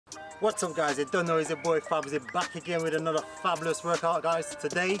What's up guys, you don't know, it's your boy Fabziy back again with another fabulous workout guys.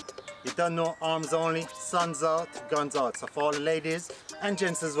 Today, you don't know, arms only, suns out, guns out. So for all the ladies and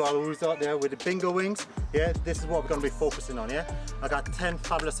gents as well who's out there with the bingo wings, yeah, this is what we're going to be focusing on, yeah. I got 10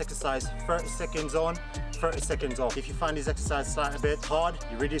 fabulous exercises, 30 seconds on, 30 seconds off. If you find these exercises slightly a bit hard,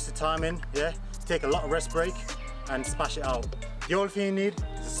 you reduce the timing, yeah, take a lot of rest break and smash it out. The only thing you need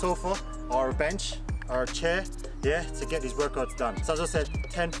is a sofa or a bench or a chair, yeah, to get these workouts done. So as I said,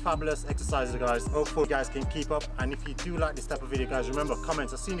 10 fabulous exercises guys. Hopefully you guys can keep up, and if you do like this type of video guys, remember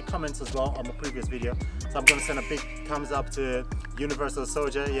comments. I've seen the comments as well on my previous video, so I'm going to send a big thumbs up to Universal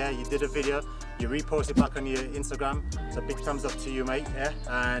Soldier. Yeah, you did a video, you reposted back on your Instagram, so big thumbs up to you mate. Yeah,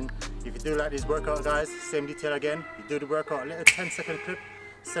 and if you do like this workout guys, same detail again, you do the workout, a little 10-second clip,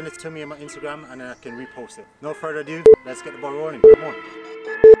 send it to me on my Instagram and I can repost it. No further ado, let's get the ball rolling. Come on.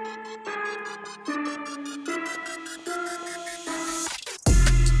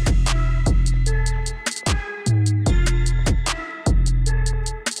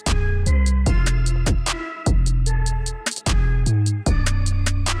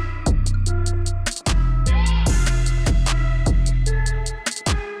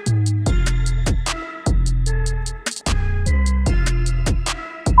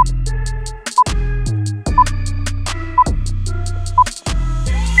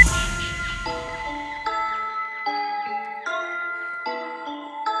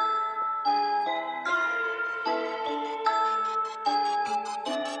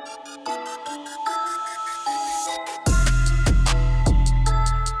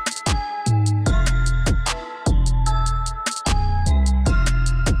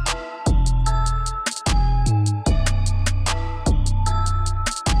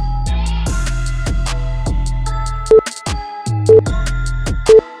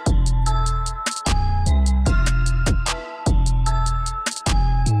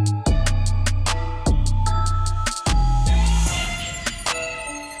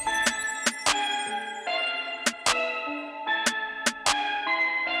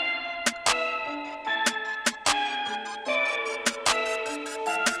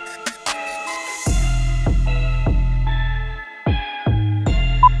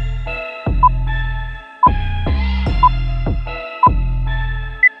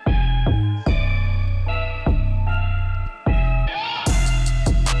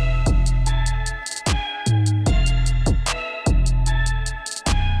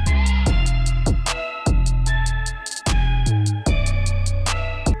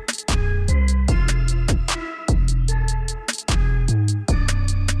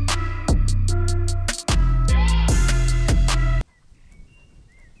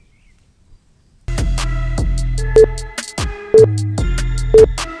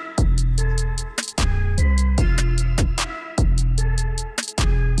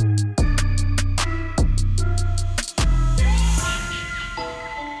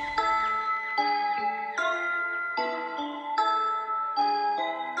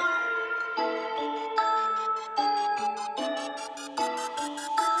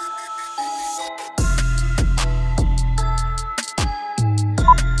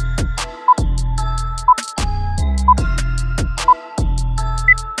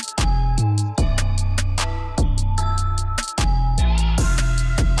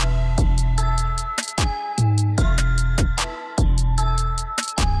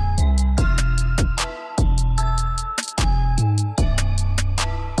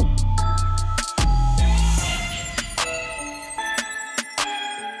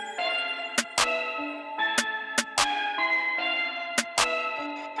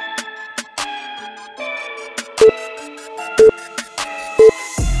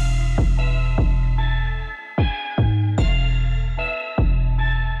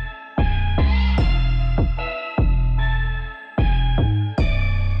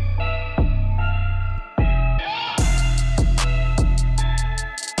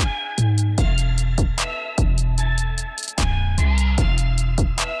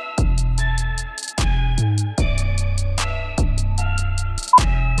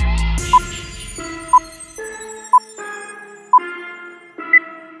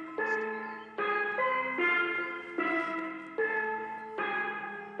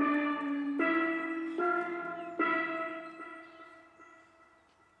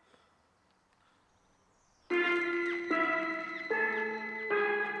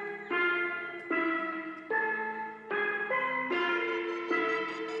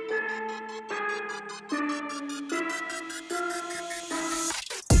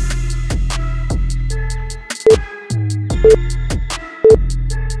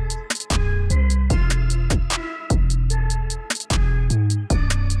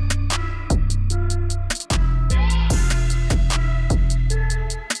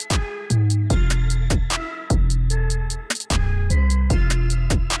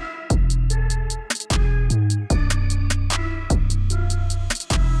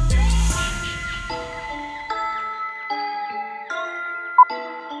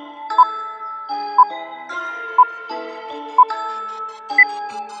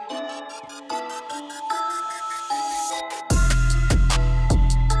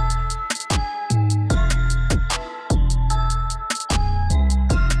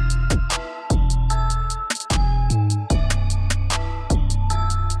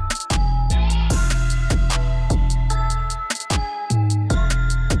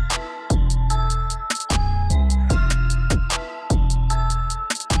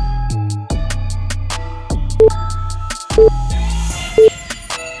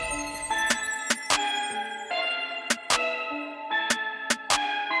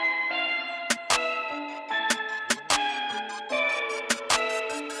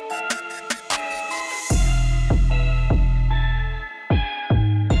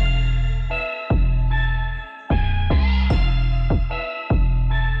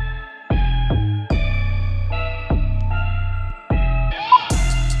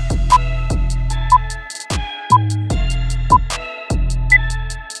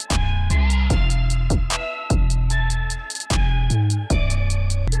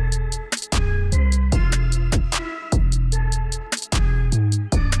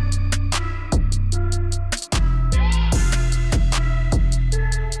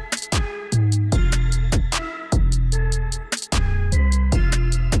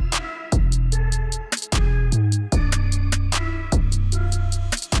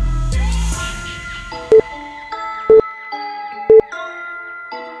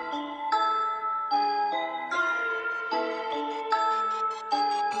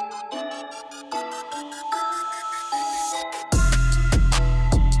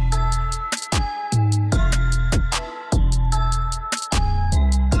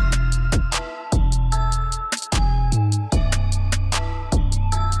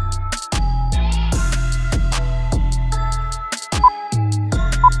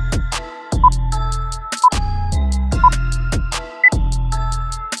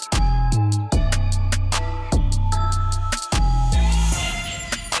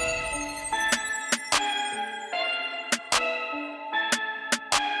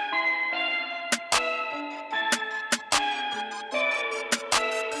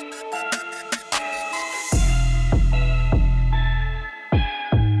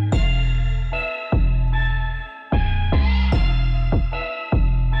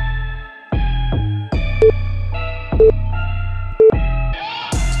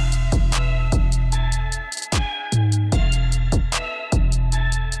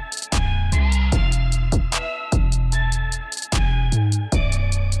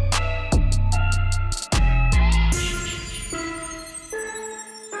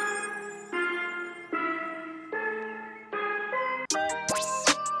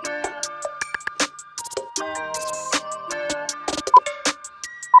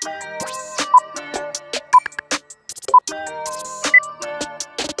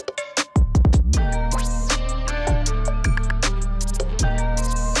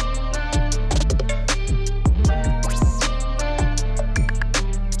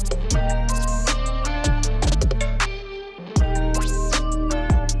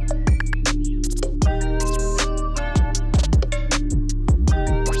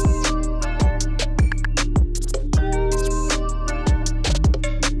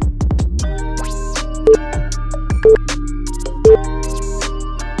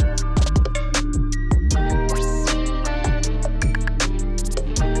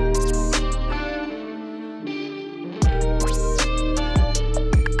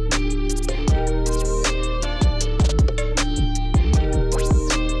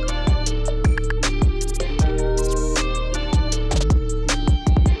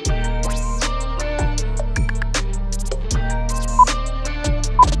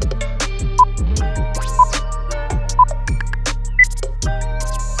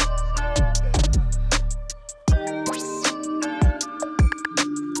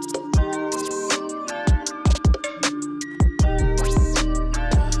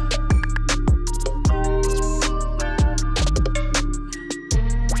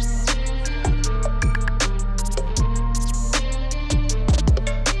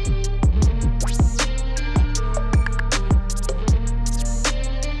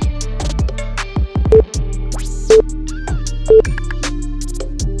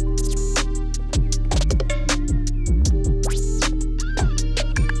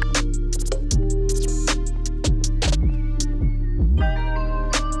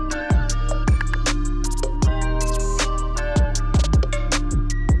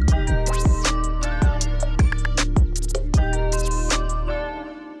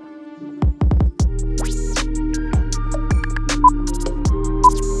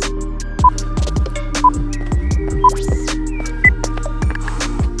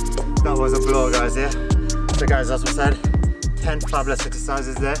 10 fabulous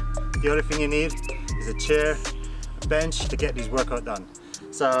exercises there. The only thing you need is a chair, a bench to get these workouts done.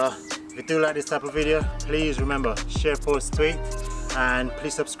 So if you do like this type of video, please remember, share, post, tweet, and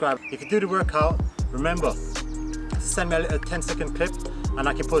please subscribe. If you do the workout, remember to send me a little 10-second clip and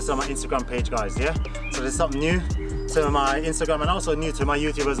I can post it on my Instagram page, guys, yeah? So there's something new to my Instagram and also new to my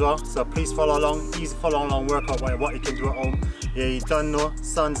YouTube as well. So please follow along, easy follow along workout, what you can do at home. Yeah, you don't know,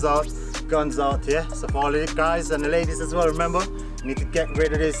 sun's out, guns out, yeah? So for all the guys and the ladies as well, remember, you need to get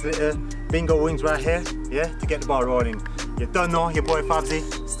rid of this little bingo wings right here, yeah? To get the ball rolling. You don't know, your boy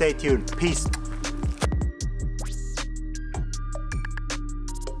Fabziy. Stay tuned. Peace.